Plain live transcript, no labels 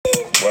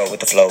Roll with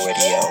the Flow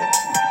Radio.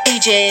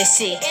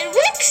 DJC. And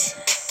Wix.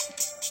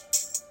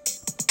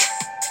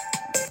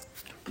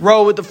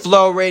 Roll with the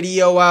Flow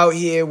Radio out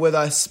here with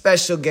our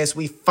special guest.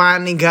 We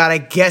finally got a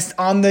guest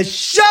on the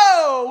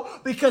show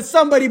because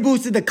somebody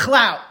boosted the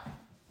clout.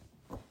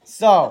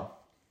 So,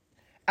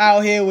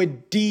 out here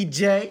with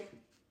DJ,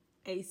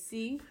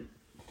 AC,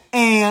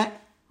 and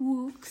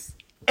Wooks,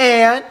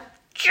 and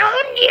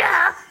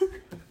Junior.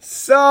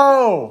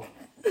 So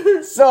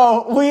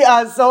we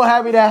are so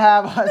happy to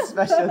have our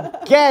special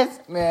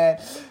guest, man.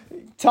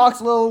 Talks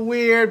a little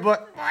weird,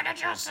 but What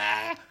did you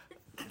say?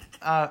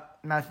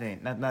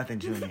 nothing,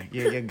 Junior.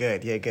 You're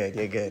good.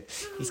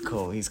 He's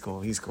cool.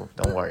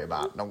 Don't worry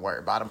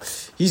about him.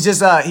 He's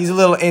just he's a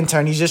little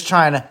intern. He's just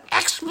trying to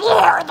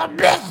Explore the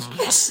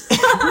business.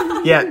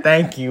 Yeah,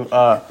 thank you.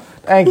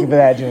 Thank you for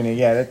that, Junior.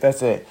 Yeah,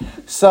 that's it.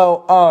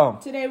 So,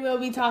 Today we'll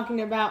be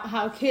talking about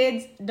how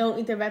kids don't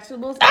eat their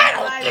vegetables. I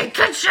don't think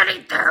kids should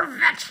eat their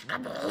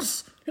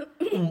vegetables.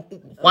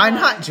 why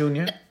not,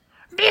 Junior?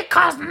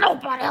 Because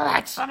nobody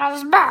likes an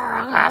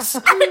asparagus.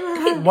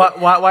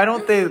 Why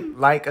don't they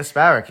like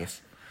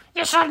asparagus?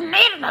 You shouldn't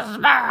eat an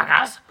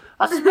asparagus.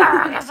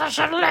 Asparagus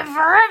should live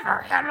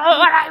forever. You know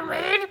what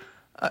I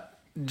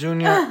mean?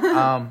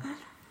 Junior,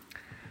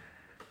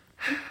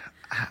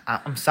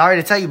 I'm sorry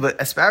to tell you, but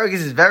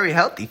asparagus is very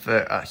healthy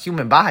for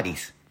human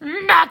bodies.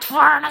 Not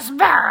for an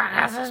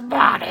asparagus'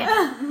 body.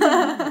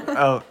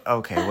 Oh,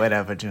 okay,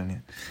 whatever,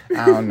 Junior.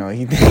 I don't know.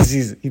 He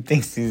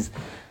thinks he's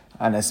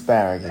an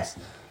asparagus.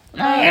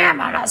 I am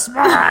an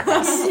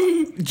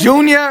asparagus.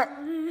 Junior!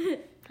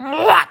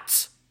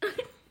 What?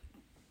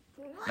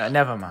 No,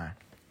 never mind.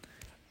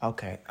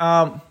 Okay.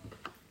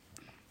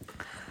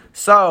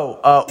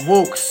 So,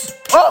 Wooks.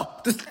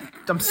 Oh!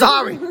 I'm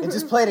sorry. It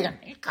just played again.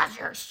 Because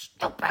you're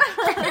stupid.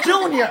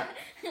 Junior!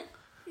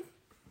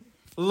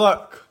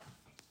 Look.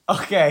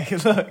 Okay,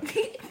 look.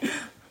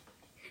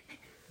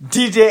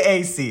 DJ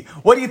AC,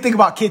 what do you think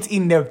about kids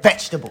eating their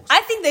vegetables?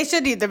 I think they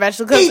should eat their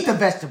vegetables. Eat the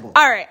vegetables.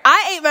 All right,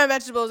 I ate my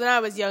vegetables when I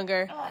was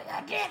younger. Oh,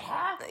 you did,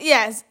 huh?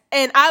 Yes,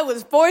 and I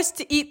was forced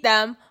to eat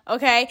them.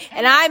 Okay,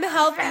 and I'm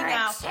healthy Very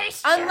now.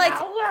 tasty. Unlike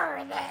How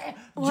were they?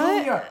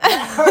 Junior,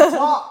 let her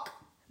talk.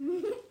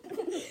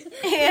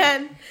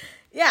 and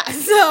yeah,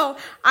 so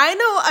I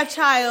know a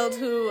child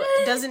who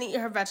doesn't eat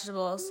her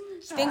vegetables.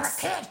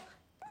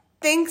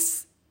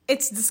 Thinks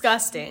it's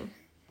disgusting.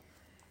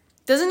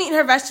 Doesn't eat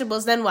her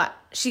vegetables, then what?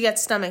 She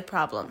gets stomach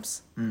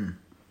problems.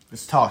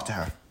 Let's talk to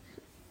her.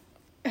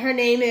 Her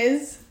name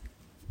is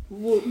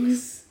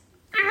Wooks.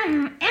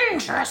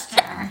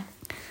 Interesting.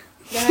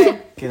 Go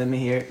ahead. Okay, let me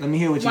hear what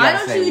you Why gotta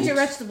don't say. you eat your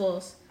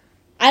vegetables?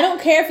 I don't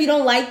care if you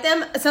don't like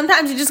them.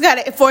 Sometimes you just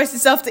gotta force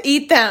yourself to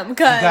eat them. You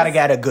gotta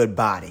get a good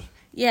body.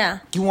 Yeah.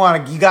 You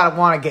gotta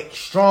wanna get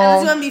strong.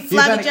 Unless you wanna be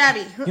flabby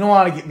jabby. You don't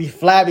wanna be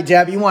flabby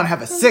jabby. You wanna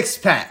have a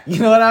 6-pack. You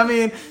know what I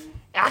mean?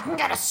 I can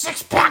get a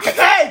 6-pack of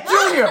Hey,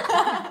 Junior!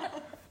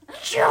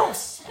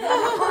 juice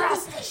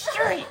across the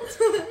street.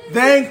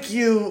 Thank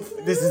you.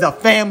 This is a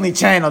family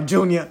channel,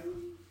 Junior.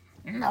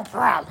 No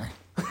problem.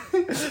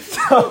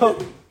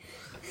 So,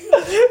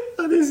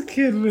 this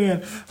kid,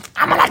 man.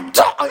 I'm gonna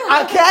talk.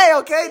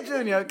 Okay,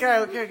 Junior.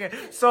 Okay.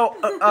 So,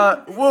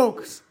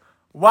 Wooks,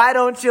 why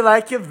don't you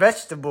like your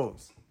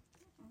vegetables?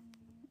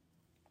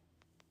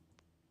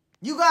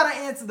 You gotta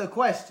answer the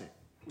question.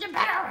 You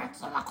better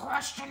answer the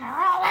question or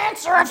I'll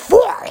answer it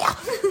for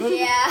you.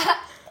 Yeah.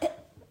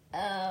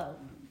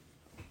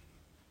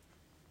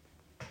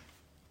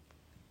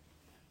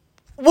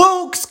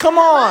 Wooks, come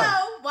on. No,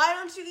 why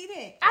don't you eat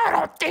it? I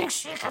don't think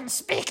she can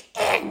speak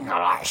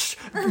English.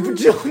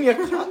 Junior,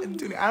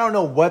 I don't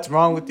know what's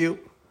wrong with you,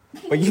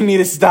 but you need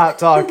to stop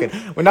talking.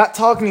 We're not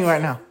talking to you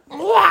right now.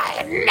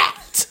 Why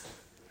not?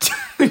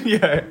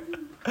 Yeah.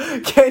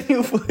 Can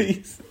you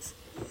please?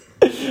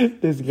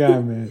 This guy,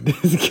 man.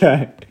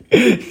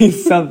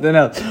 He's something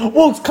else.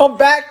 Wooks, come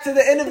back to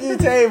the interview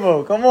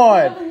table. Come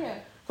on.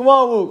 Come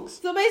on, Wooks.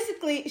 So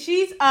basically,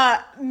 she's a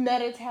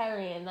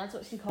Mediterranean. That's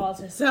what she calls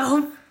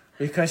herself.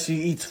 Because she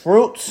eats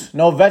fruits,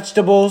 no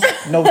vegetables,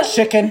 no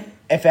chicken,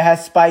 if it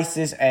has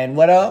spices, and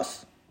what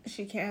else?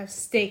 She can't have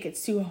steak.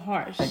 It's too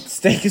harsh.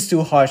 Steak is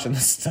too harsh on the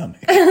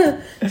stomach.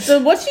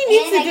 So what she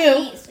needs to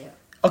do...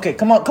 Okay,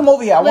 come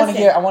over here. I want to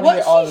hear what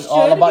all she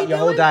all should about be your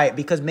whole doing- diet,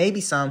 because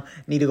maybe some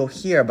need to go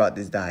hear about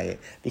this diet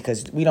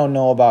because we don't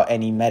know about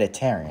any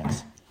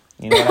Mediterraneans.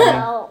 You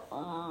know what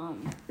I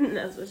mean?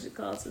 That's what she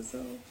calls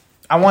herself.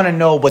 I want to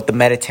know what the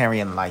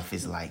Mediterranean life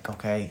is like,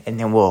 okay? And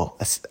then we'll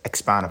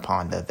expound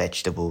upon the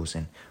vegetables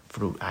and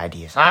fruit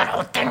ideas. I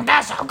don't think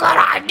that's a good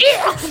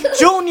idea.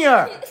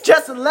 Junior,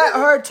 just let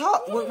her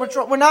talk.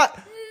 We're not...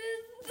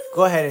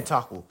 Go ahead and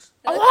talk, Wooks.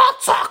 I'll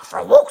talk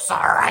for Wooks, all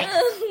right?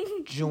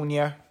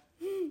 Junior.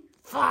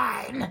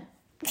 Fine.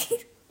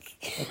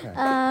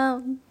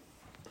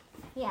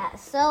 Yeah,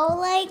 so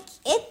like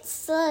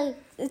it's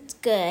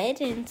good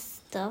and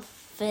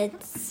stuff.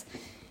 It's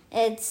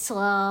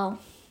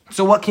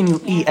So what can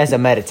you eat as a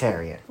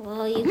Mediterranean?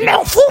 well you can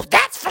No food,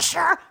 that's for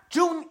sure.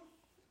 Junior.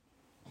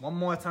 One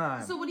more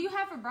time. So what do you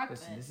have for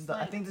breakfast? Listen, this is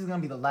I think this is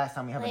gonna be the last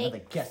time we have another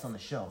guest on the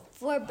show.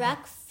 For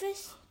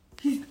breakfast?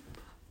 We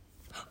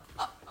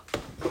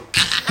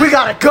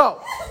gotta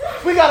go.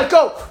 We gotta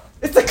go.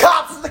 It's the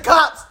cops. It's the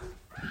cops.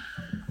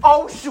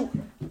 Oh shoot!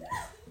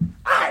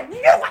 I knew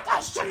what I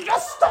should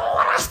have stole.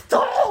 I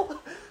stole.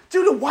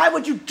 Judah, why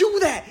would you do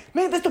that?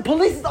 Man, the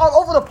police is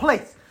all over the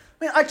place.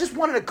 Man, I just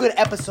wanted a good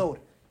episode.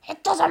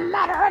 It doesn't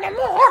matter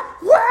anymore.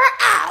 We're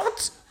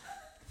out.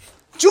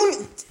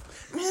 Junior,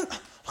 man,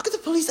 look at the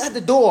police at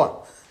the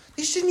door.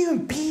 They shouldn't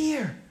even be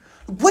here.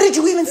 What did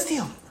you even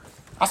steal?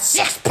 A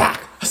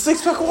 6-pack. A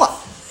 6-pack of what?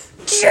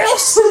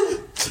 Juice.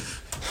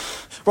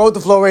 Roll the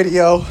Flow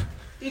Radio.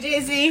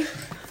 DJZ.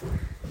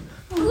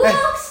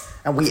 Looks.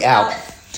 And we out.